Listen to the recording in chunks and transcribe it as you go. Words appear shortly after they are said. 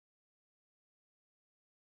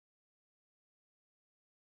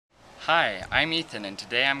Hi, I'm Ethan, and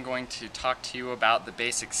today I'm going to talk to you about the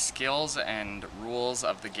basic skills and rules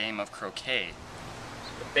of the game of croquet.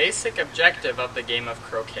 The basic objective of the game of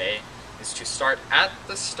croquet is to start at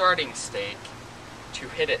the starting stake, to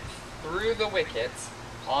hit it through the wickets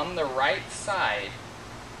on the right side,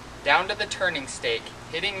 down to the turning stake,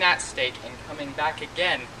 hitting that stake and coming back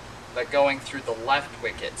again, but going through the left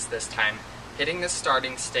wickets this time, hitting the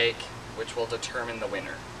starting stake, which will determine the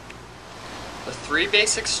winner. The three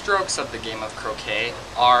basic strokes of the game of croquet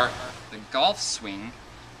are the golf swing,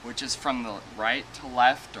 which is from the right to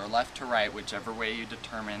left or left to right, whichever way you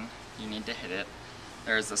determine you need to hit it.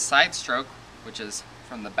 There is a side stroke, which is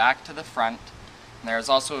from the back to the front. And there is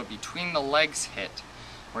also a between the legs hit,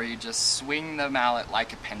 where you just swing the mallet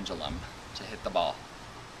like a pendulum to hit the ball.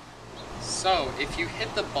 So, if you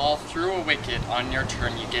hit the ball through a wicket on your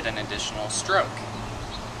turn, you get an additional stroke.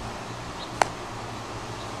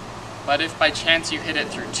 But if by chance you hit it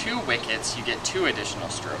through two wickets, you get two additional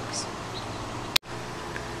strokes.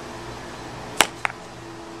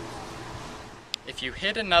 If you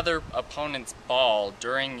hit another opponent's ball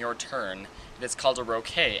during your turn, it is called a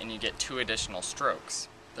croquet and you get two additional strokes.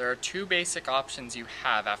 There are two basic options you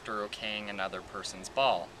have after croqueting another person's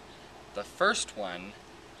ball. The first one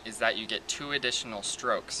is that you get two additional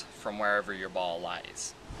strokes from wherever your ball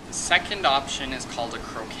lies. The second option is called a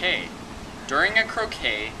croquet. During a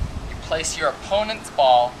croquet, place your opponent's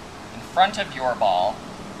ball in front of your ball,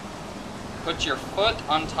 put your foot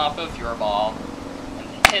on top of your ball,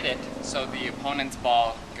 and hit it so the opponent's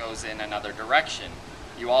ball goes in another direction.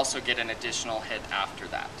 You also get an additional hit after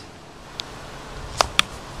that.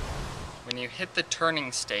 When you hit the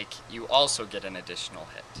turning stake, you also get an additional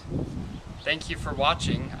hit. Thank you for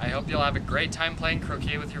watching. I hope you'll have a great time playing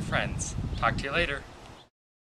croquet with your friends. Talk to you later.